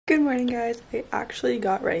Good morning, guys. I actually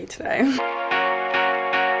got ready today.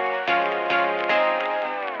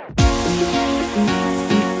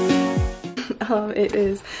 It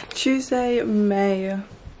is Tuesday,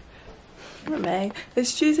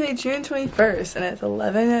 It's Tuesday, June 21st, and it's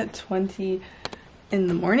 11:20 in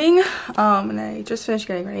the morning. And I just finished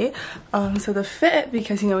getting ready. So the fit,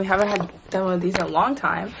 because we haven't done one of these in a long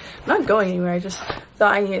time. I'm not going anywhere. I just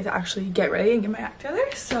thought I needed to actually get ready and get my act together.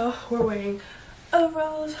 So we're wearing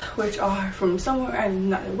overalls, which are from somewhere I'm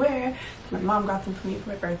not aware. My mom got them for me for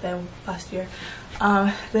my birthday last year.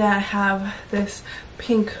 Then I have this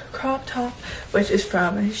pink crop top, which is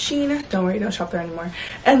from Shein. Don't worry, don't shop there anymore.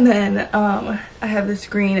 And then I have this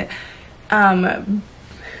green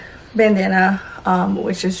bandana,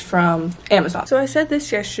 which is from Amazon. So I said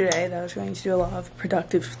this yesterday that I was going to do a lot of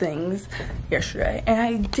productive things yesterday, and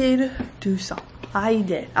I did do some. I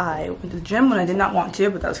went to the gym when I did not want to,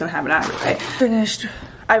 but that was gonna happen anyway.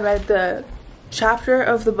 I read the chapter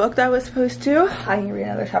of the book that I was supposed to. I need to read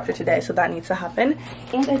another chapter today, so that needs to happen.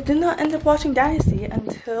 And I did not end up watching Dynasty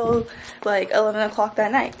until like 11 o'clock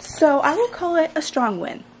that night. So I will call it a strong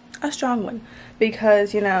win. A strong win.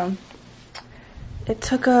 Because, it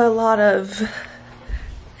took a lot of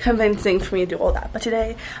convincing for me to do all that, but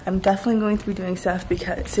today I'm definitely going to be doing stuff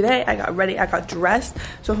because today I got ready, I got dressed,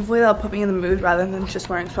 so hopefully that'll put me in the mood rather than just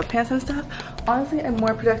wearing sweatpants and stuff. Honestly, I'm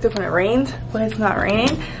more productive when it rains, but it's not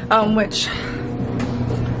raining, which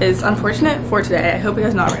is unfortunate for today. I hope it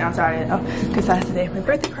does not rain on Saturday though, because that's the day of my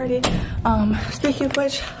birthday party. Speaking of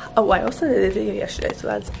which, I also did a video yesterday, so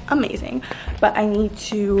that's amazing, but I need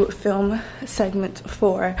to film a segment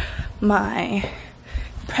for my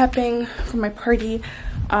prepping for my party.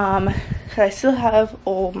 I still have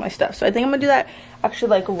all my stuff, so I think I'm gonna do that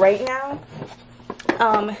actually like right now.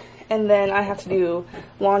 And then I have to do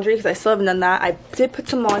laundry because I still haven't done that. I did put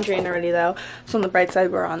some laundry in already though, so on the bright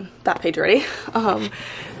side we're on that page already. But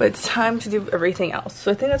it's time to do everything else,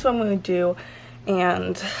 so I think that's what I'm gonna do.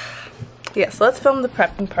 And yeah, so let's film the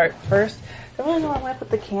prepping part first. I don't really know where I put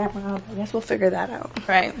the camera. I guess we'll figure that out.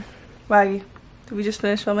 Right, Waggy, did we just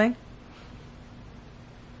finish filming?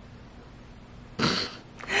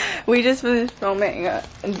 We just finished filming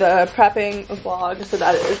the prepping vlog, so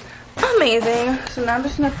that is amazing. So now I'm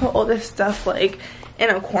just gonna put all this stuff like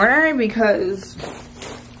in a corner because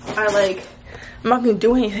I'm not gonna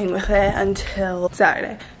do anything with it until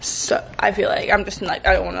Saturday. So I feel like I'm just like,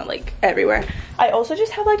 I don't want it like everywhere. I also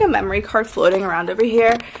just have like a memory card floating around over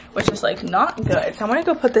here, which is like not good. So I'm gonna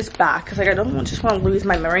go put this back because like I don't just want to lose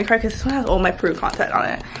my memory card because this one has all my Peru content on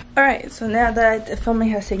it. All right, so now that the filming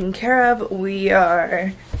has taken care of, we are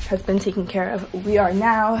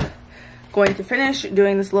now going to finish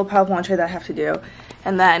doing this little pile of laundry that I have to do,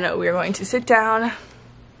 and then we're going to sit down.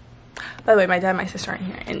 By the way, my dad and my sister aren't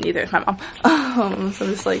here, and neither is my mom. So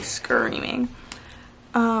I'm just like screaming.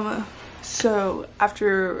 So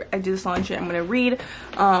after I do this laundry, I'm gonna read,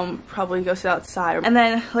 probably go sit outside. And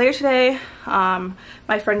then later today,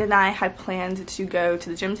 my friend and I had planned to go to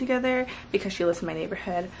the gym together because she lives in my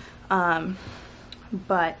neighborhood.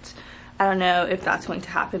 But I don't know if that's going to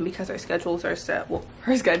happen because our schedules are set. Well,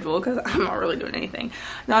 her schedule, because I'm not really doing anything.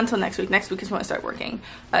 Not until next week. Next week is when I start working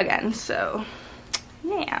again. So,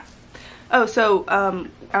 yeah. Oh, so, I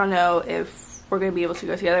don't know if we're going to be able to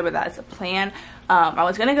go together, but that's a plan. I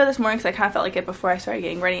was going to go this morning because I kind of felt like it before I started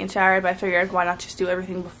getting ready and showered, but I figured why not just do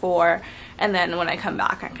everything before, and then when I come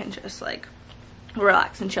back I can just like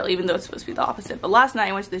relax and chill, even though it's supposed to be the opposite. But last night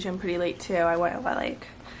I went to the gym pretty late too. I went at like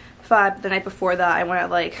 5. The night before that I went at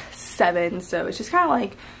like 7, so it's just kind of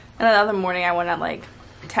like, and another morning I went at like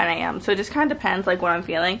 10 a.m. So it just kind of depends like what I'm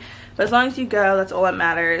feeling, but as long as you go, that's all that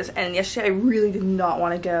matters. And yesterday I really did not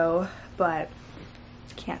want to go, but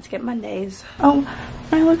can't skip Mondays. Oh,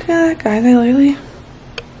 I look at that, guys. I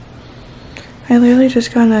literally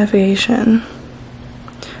just got a notification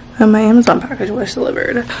that my Amazon package was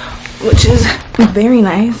delivered, which is very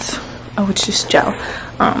nice. Oh, it's just gel.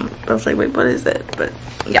 I was like, wait, what is it? But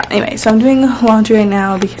yeah, anyway, so I'm doing laundry right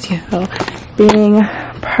now because, being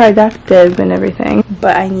productive and everything.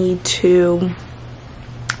 But I need to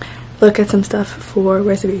look at some stuff for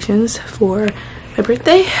reservations for my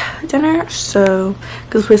birthday dinner. So,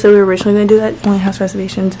 because the place that we were originally going to do that only has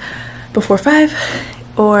reservations before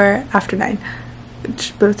 5 or after 9,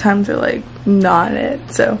 which both times are like not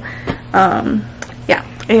it. So, yeah.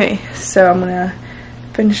 Anyway, so I'm gonna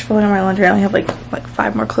finish folding my laundry. I only have like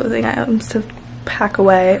 5 more clothing items to pack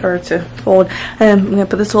away or to fold, and I'm gonna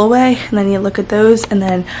put this all away, and then I need to look at those. And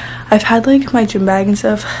then I've had like my gym bag and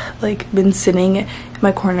stuff like been sitting in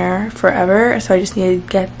my corner forever, so I just need to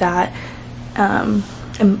get that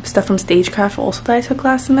and stuff from Stagecraft also that I took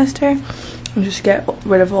last semester. and just get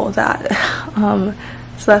rid of all of that.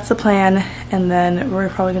 So that's the plan, and then we're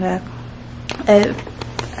probably gonna edit,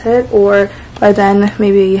 or by then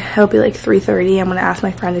maybe it'll be like 3:30. I'm gonna ask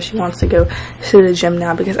my friend if she wants to go to the gym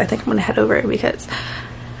now, because I think I'm gonna head over because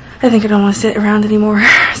I think I don't want to sit around anymore.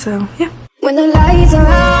 So yeah. When the lights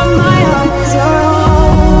around my eyes, your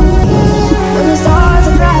home. When the stars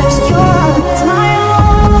are crashing, your heart is my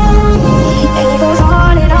home. And it goes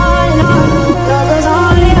on and on and on. Love goes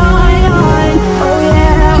on and on and on. Oh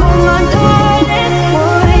yeah, oh my darling,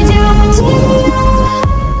 would you take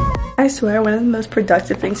me? I swear, one of the most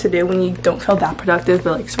productive things to do when you don't feel that productive,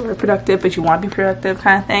 but like sort of productive, but you want to be productive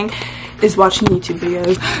kind of thing, is watching YouTube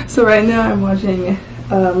videos. So right now I'm watching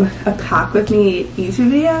a pack with me YouTube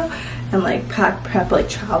video, and like pack prep like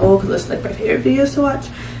travel, because those are like my favorite videos to watch.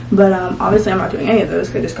 But obviously I'm not doing any of those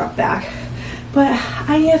because I just got back. But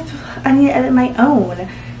I need to edit my own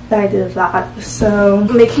that I did of that. So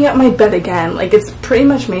making up my bed again, like it's pretty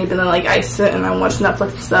much made, and then like I sit and I watch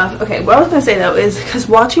Netflix and stuff. Okay, what I was gonna say though is, because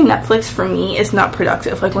watching Netflix for me is not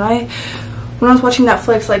productive. Like when I was watching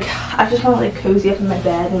Netflix, like I just want to like cozy up in my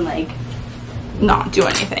bed and like not do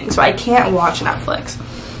anything. So I can't watch Netflix,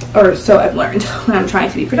 or so I've learned, when I'm trying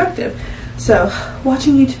to be productive. So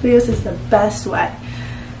watching YouTube videos is the best way.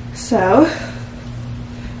 So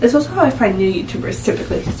it's also how I find new YouTubers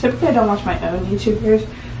typically. Typically I don't watch my own YouTubers.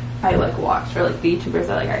 I like watch for like the YouTubers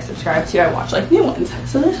that like I subscribe to. I watch like new ones.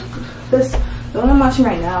 So this the one I'm watching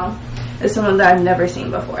right now is someone that I've never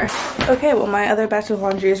seen before. Okay, well my other batch of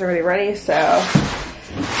laundry is already ready, so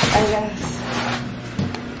I guess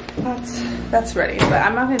that's ready. But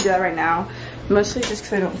I'm not gonna do that right now. Mostly just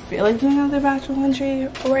because I don't feel like doing another batch of laundry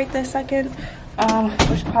right this second.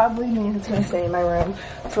 Which probably means it's gonna stay in my room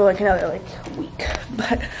for like another like week.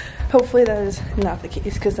 But hopefully that is not the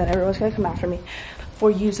case, because then everyone's gonna come after me for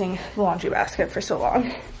using the laundry basket for so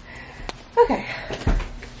long. Okay,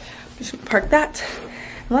 just gonna park that.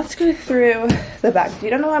 And let's go through the bag. If you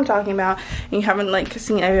don't know what I'm talking about, and you haven't like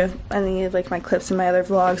seen any of like my clips in my other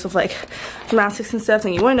vlogs of like gymnastics and stuff,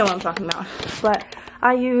 then you wouldn't know what I'm talking about. But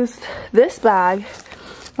I used this bag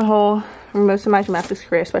most of my gymnastics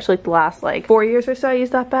career, especially like the last like 4 years or so. I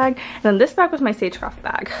used that bag, and then this bag was my stagecraft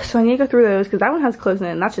bag. So I need to go through those, because that one has clothes in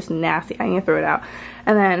it, and that's just nasty. I need to throw it out.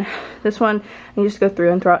 And then this one, I need to just go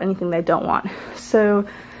through and throw out anything that I don't want. So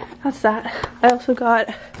that's that. I also got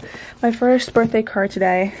my first birthday card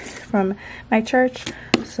today from my church,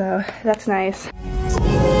 so that's nice.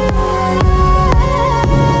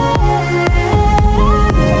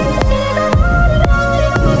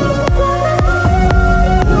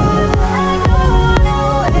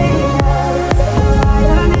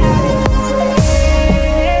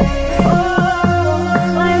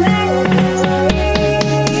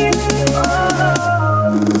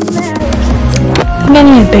 I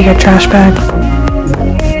need a bigger trash bag.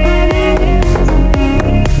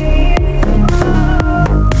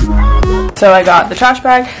 So I got the trash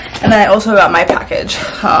bag, and then I also got my package.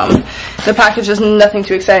 The package is nothing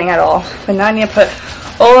too exciting at all, but now I need to put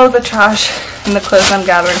all of the trash and the clothes I'm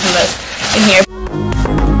gathering from this in here.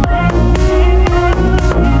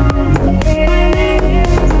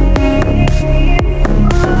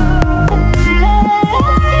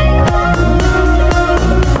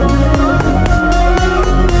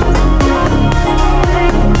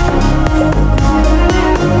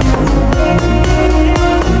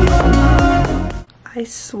 I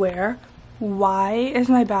swear, why is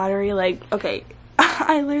my battery like, okay,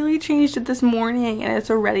 I literally changed it this morning and it's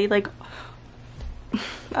already like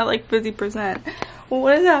at like 50%.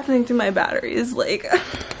 What is happening to my batteries? Like,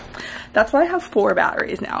 that's why I have 4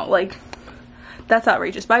 batteries now. Like, that's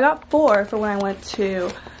outrageous. But I got 4 for when I went to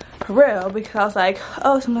Peru, because I was like,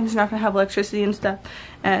 oh, sometimes you're not gonna have electricity and stuff,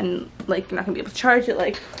 and like you're not gonna be able to charge it,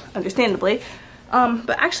 like, understandably.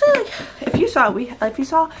 But actually, like, if you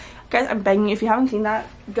saw, guys, I'm begging you, if you haven't seen that,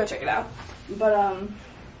 go check it out. But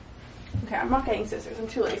okay, I'm not getting scissors, I'm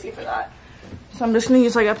too lazy for that. So I'm just gonna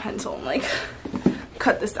use like a pencil and like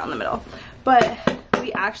cut this down the middle. But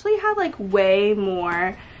we actually had like way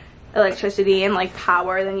more electricity and like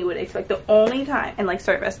power than you would expect. The only time, and like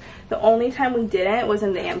service, the only time we didn't was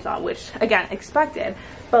in the Amazon, which again, expected.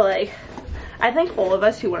 But like, I think all of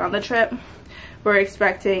us who went on the trip were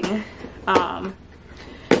expecting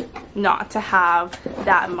not to have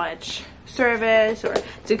that much service, or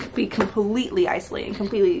to be completely isolated,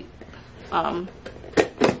 completely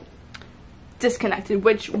disconnected,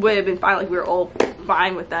 which would have been fine. Like, we were all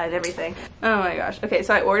fine with that and everything. Oh my gosh. Okay,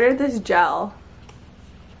 so I ordered this gel.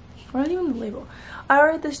 What are they on the label? I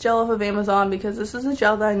ordered this gel off of Amazon because this is a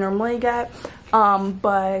gel that I normally get,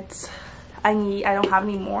 but I don't have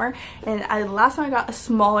any more, and last time I got a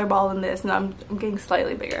smaller ball than this, and I'm getting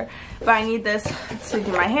slightly bigger, but I need this to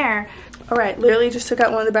do my hair. All right, literally just took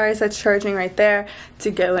out one of the batteries that's charging right there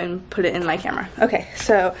to go and put it in my camera. Okay,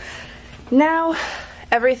 so now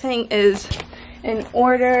everything is in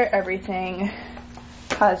order. Everything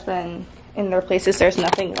has been in their places. There's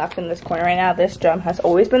nothing left in this corner right now. This drum has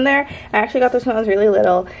always been there. I actually got this when I was really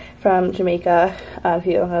little from Jamaica. If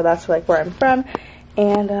you don't know, that's like where I'm from.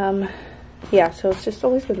 And yeah, so it's just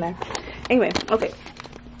always been there. Anyway, okay,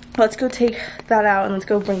 let's go take that out and let's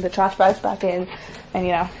go bring the trash bags back in and,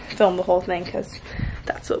 you know, film the whole thing, because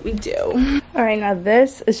that's what we do. All right, now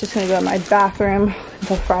this is just gonna go in my bathroom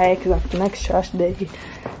until Friday, because that's the next trash day.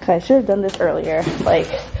 Because I should have done this earlier, like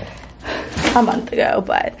a month ago,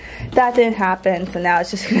 but that didn't happen, so now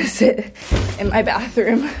it's just gonna sit in my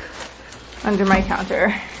bathroom under my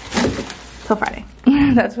counter till Friday.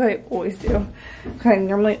 That's what I always do. I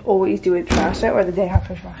normally always do a trash day or the day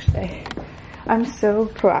after trash day. I'm so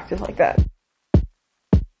proactive like that.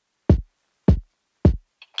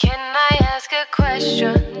 Can I ask a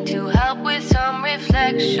question to help with some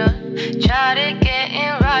reflection? Try to get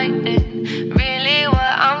in writing really what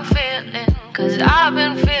I'm feeling, cause I've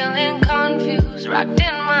been feeling confused. Rocked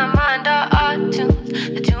in my mind are our tunes,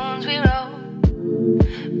 the tunes we wrote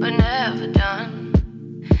but never done.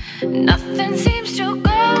 Nothing seems to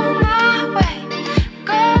go my way,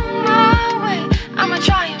 go my way. I'ma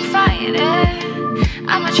try and fight it,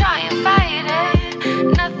 I'ma try and fight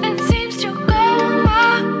it. Nothing seems to go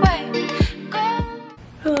my way, go.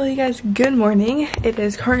 Hello you guys, good morning. It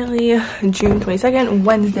is currently June 22nd,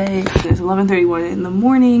 Wednesday. It's 11:31 in the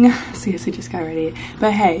morning, so yes, I just got ready.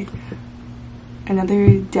 But hey,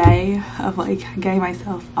 another day of like getting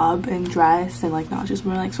myself up and dressed and like not just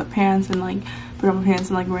wearing like sweatpants and like pajama pants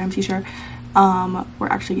and like a random t-shirt. We're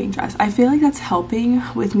actually getting dressed. I feel like that's helping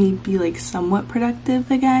with me be like somewhat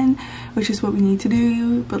productive again, which is what we need to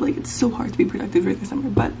do, but like it's so hard to be productive during the summer.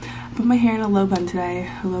 But I put my hair in a low bun today,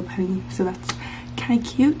 a low penny, so that's kind of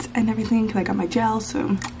cute and everything, because I got my gel,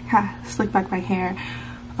 so yeah, slick back my hair.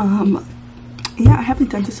 Yeah, I have a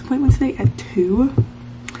dentist appointment today at 2.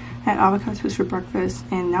 I had avocado toast for breakfast,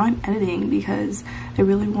 and now I'm editing because I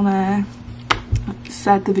really want to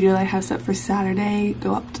set the video that I have set for Saturday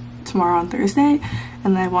go up tomorrow on Thursday,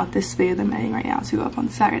 and then I want this video that I'm editing right now to go up on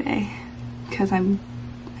Saturday, because I need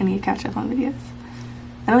to catch up on videos.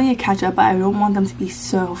 I don't need to catch up, but I don't want them to be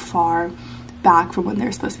so far back from when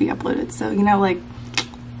they're supposed to be uploaded, so you know, like,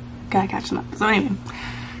 gotta catch them up. So anyway,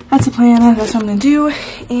 that's the plan. That's what I'm gonna do,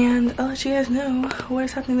 and I'll let you guys know what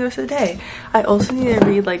is happening the rest of the day. I also need to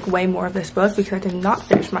read like way more of this book, because I did not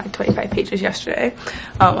finish my 25 pages yesterday.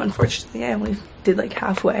 Unfortunately, I only did like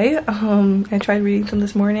halfway. I tried reading them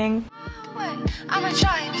this morning. I'ma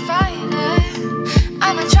try and find it,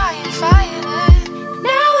 I'ma try and find it.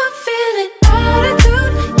 Now I'm feeling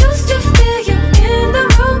attitude, used to feel you in the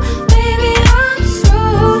room. Baby, I'm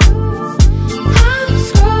screwed, I'm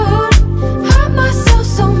screwed. Hurt myself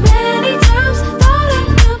so many times, thought I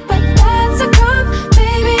knew, but that's a crime.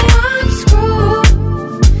 Baby, I'm screwed,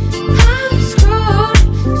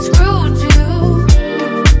 screwed you,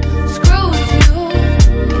 screwed you,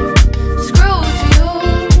 screwed you,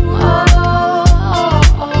 oh,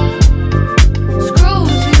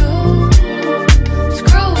 screwed you,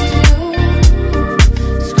 screwed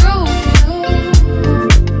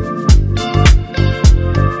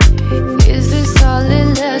you. Is this all a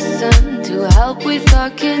lesson to help with our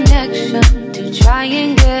connection, to try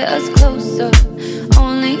and get us closer,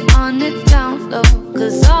 only on the down low,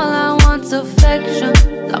 cause all I want's affection,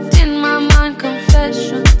 locked in my mind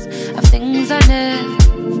confessions of things I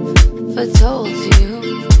never told you.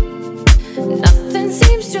 Nothing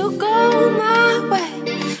seems to go my way,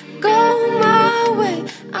 go my way.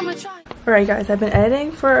 I'ma try. Alright guys, I've been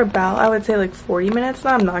editing for about, I would say like 40 minutes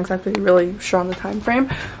now. I'm not exactly really sure on the time frame.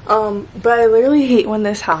 But I literally hate when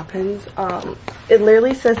this happens. It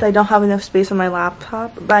literally says I don't have enough space on my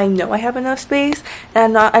laptop, but I know I have enough space,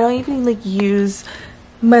 and I don't even like use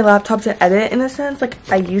my laptop to edit in a sense. Like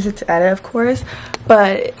I use it to edit, of course,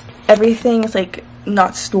 but everything is like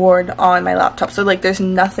not stored on my laptop. So like there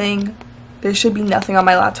should be nothing on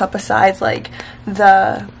my laptop besides like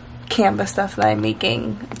the Canva stuff that I'm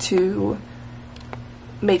making to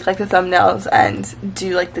make like the thumbnails and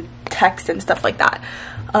do like the text and stuff like that.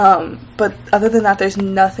 But other than that, there's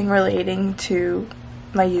nothing relating to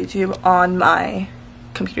my YouTube on my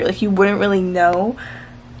computer. Like you wouldn't really know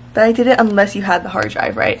that I did it unless you had the hard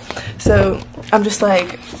drive, right? So I'm just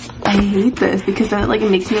like, I hate this, because then like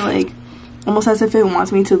it makes me like almost as if it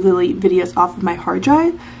wants me to delete videos off of my hard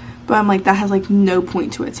drive, but I'm like, that has like no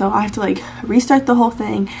point to it, so I have to like restart the whole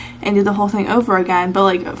thing and do the whole thing over again, but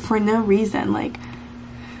like for no reason. Like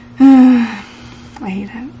I hate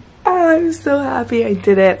it. I'm so happy I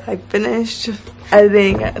did it. I finished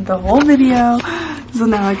editing the whole video, so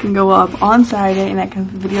now I can go up on Saturday and I can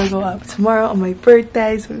video go up tomorrow on my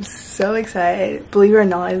birthday, so I'm so excited. Believe it or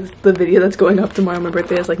not, the video that's going up tomorrow on my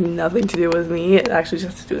birthday has like nothing to do with me. It actually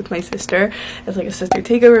just has to do with my sister. It's like a sister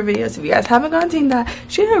takeover video, so if you guys haven't gone seen that,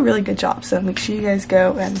 she did a really good job, so make sure you guys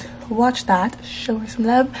go and watch that, show her some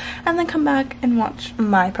love, and then come back and watch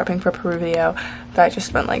my prepping for Peru video that I just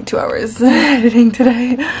spent like 2 hours editing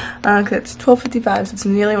today, because it's 12:55, so it's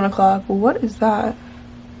nearly 1 o'clock. What is that?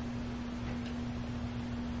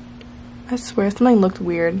 I swear something looked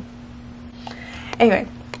weird. Anyway,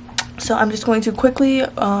 so I'm just going to quickly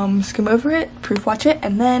skim over it, proof watch it,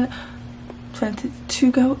 and then send it to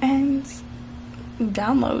go and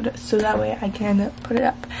download, so that way I can put it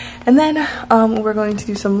up. And then we're going to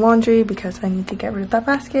do some laundry because I need to get rid of that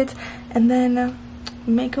basket, and then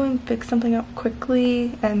we may go and fix something up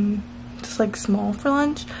quickly and just like small for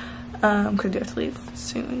lunch, because I do have to leave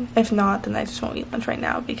soon. If not, then I just won't eat lunch right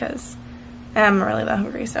now because I'm really that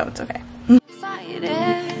hungry, so it's okay. Fight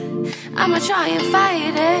it, I'ma try and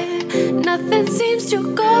fight it. Nothing seems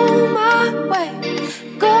to go my way,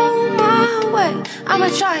 go my way. I'ma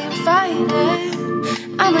try and fight it,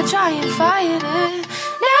 I'ma try and fight it.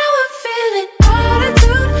 Now I'm feeling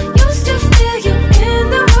attitude, used to feel you in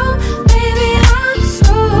the room. Baby, I'm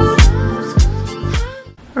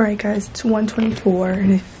screwed. Alright guys, it's 1:24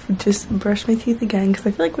 and I just brushed my teeth again, because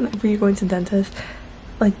I feel like whenever you're going to the dentist,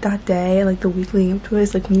 like that day, like the week leading up to it,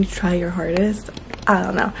 is like when you try your hardest. I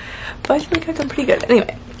don't know, but I feel like I've done pretty good.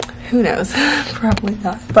 Anyway, who knows? Probably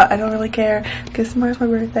not, but I don't really care because tomorrow's my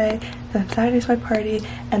birthday, then Saturday's my party,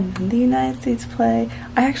 and then the United States play.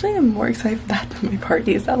 I actually am more excited for that than my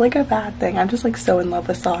party. Is that like a bad thing? I'm just like so in love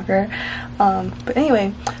with soccer. But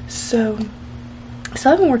anyway, so I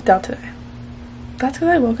still haven't worked out today. That's because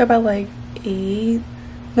I woke up at like 8.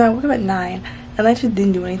 No, I woke up at 9. And I just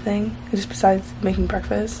didn't do anything, just besides making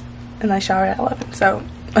breakfast, and I showered at 11, so,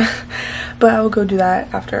 but I will go do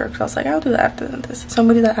that after, because I was like, I'll do that after the dentist. So I'm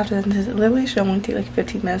gonna do that after the dentist. It literally should only take like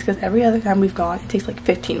 15 minutes, because every other time we've gone, it takes like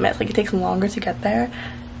 15 minutes, like it takes longer to get there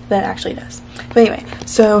than it actually does. But anyway,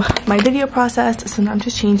 so my video processed, so now I'm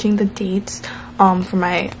just changing the dates, for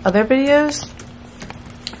my other videos,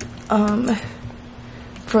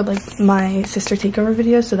 for like my sister takeover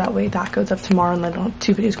video, so that way that goes up tomorrow and I don't have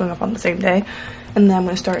 2 videos going up on the same day. And then I'm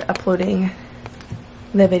going to start uploading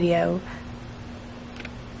the video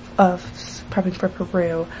of prepping for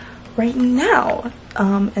Peru right now,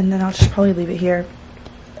 and then I'll just probably leave it here.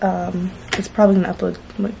 It's probably going to upload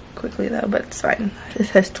like quickly though, but it's fine. It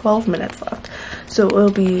has 12 minutes left, so it'll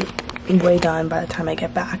be way done by the time I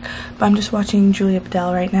get back. But I'm just watching Julia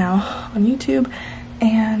Bedell right now on YouTube,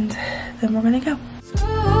 and then we're gonna go.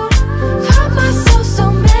 Caught myself so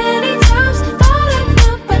many times, thought I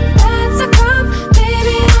knew, but that's a crime.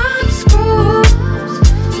 Baby, I'm screwed,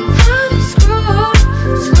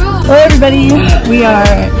 screwed. Hello everybody, we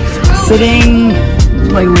are sitting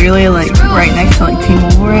like literally like right next to like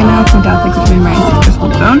T-Mobile right now. My dad's like between my sister's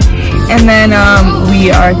whole phone, and then we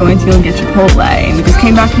are going to go get Chipotle, and we just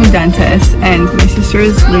came back from the dentist, and my sister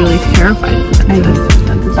is literally terrified of the dentist.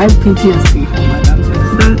 I have PTSD from my dentist.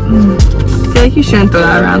 But, I feel like you shouldn't throw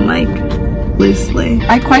that around like loosely.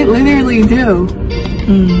 I quite literally do.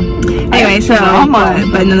 Anyway, so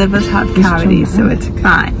but none of us have cavities, so it's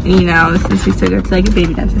fine. You know, since we still go to like a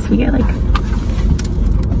baby dentist, we get like,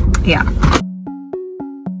 yeah.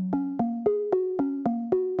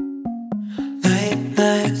 Late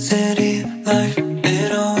night city life,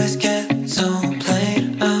 it always gets so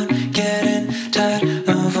played out. Getting tired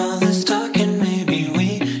of all this talking. Maybe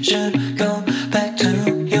we should go back to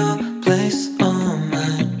your place on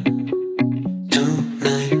mine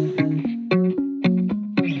tonight.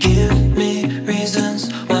 Give me reasons